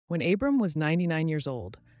When Abram was 99 years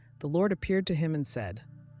old, the Lord appeared to him and said,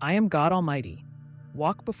 "I am God Almighty.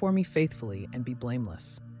 Walk before me faithfully and be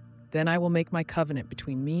blameless. Then I will make my covenant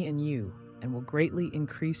between me and you and will greatly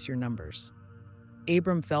increase your numbers."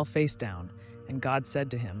 Abram fell face down, and God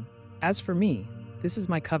said to him, "As for me, this is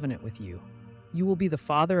my covenant with you. You will be the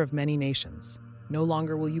father of many nations. No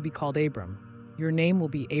longer will you be called Abram. Your name will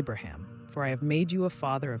be Abraham, for I have made you a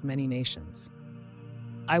father of many nations.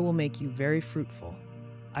 I will make you very fruitful.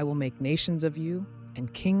 I will make nations of you,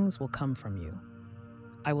 and kings will come from you.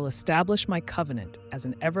 I will establish my covenant as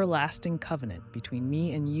an everlasting covenant between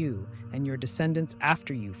me and you and your descendants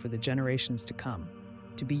after you for the generations to come,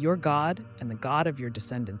 to be your God and the God of your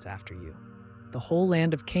descendants after you. The whole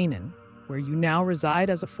land of Canaan, where you now reside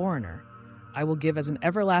as a foreigner, I will give as an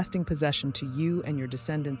everlasting possession to you and your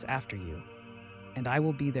descendants after you, and I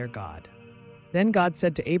will be their God." Then God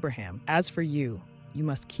said to Abraham, "As for you, you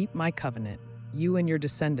must keep my covenant, you and your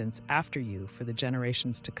descendants after you for the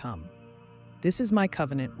generations to come. This is my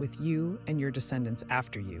covenant with you and your descendants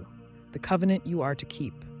after you, the covenant you are to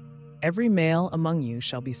keep. Every male among you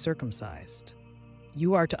shall be circumcised.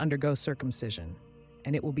 You are to undergo circumcision,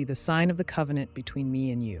 and it will be the sign of the covenant between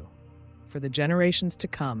me and you. For the generations to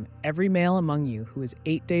come, every male among you who is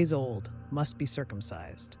 8 days old must be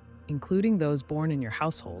circumcised, including those born in your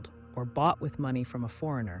household or bought with money from a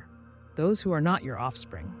foreigner, those who are not your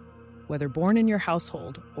offspring. Whether born in your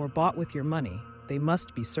household or bought with your money, they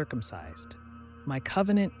must be circumcised. My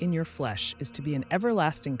covenant in your flesh is to be an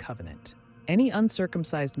everlasting covenant. Any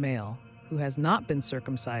uncircumcised male who has not been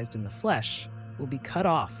circumcised in the flesh will be cut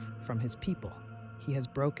off from his people. He has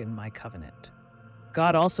broken my covenant."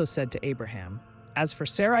 God also said to Abraham, "As for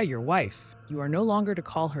Sarai your wife, you are no longer to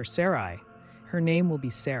call her Sarai. Her name will be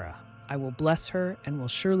Sarah. I will bless her and will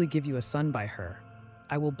surely give you a son by her.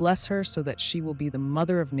 I will bless her so that she will be the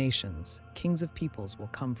mother of nations. Kings of peoples will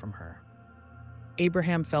come from her."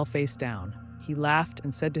 Abraham fell face down. He laughed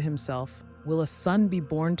and said to himself, "Will a son be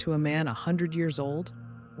born to a man 100 years old?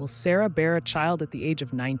 Will Sarah bear a child at the age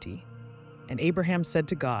of 90? And Abraham said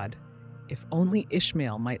to God, "If only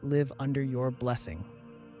Ishmael might live under your blessing."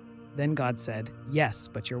 Then God said, "Yes,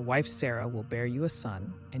 but your wife Sarah will bear you a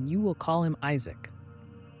son, and you will call him Isaac.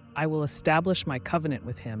 I will establish my covenant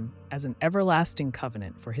with him as an everlasting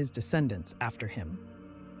covenant for his descendants after him.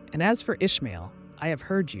 And as for Ishmael, I have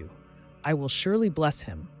heard you. I will surely bless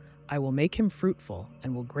him. I will make him fruitful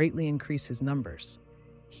and will greatly increase his numbers.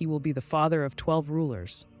 He will be the father of 12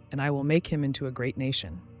 rulers, and I will make him into a great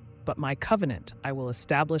nation. But my covenant I will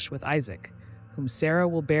establish with Isaac, whom Sarah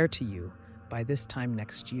will bear to you by this time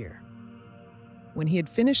next year." When he had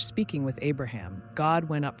finished speaking with Abraham, God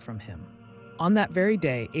went up from him. On that very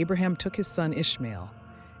day, Abraham took his son Ishmael,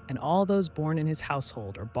 and all those born in his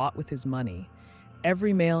household or bought with his money,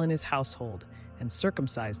 every male in his household, and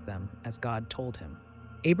circumcised them as God told him.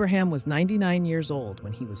 Abraham was 99 years old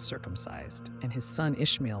when he was circumcised, and his son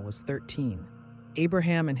Ishmael was 13.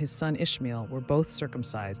 Abraham and his son Ishmael were both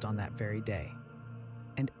circumcised on that very day.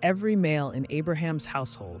 And every male in Abraham's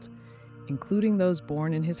household, including those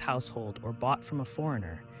born in his household or bought from a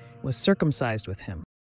foreigner, was circumcised with him.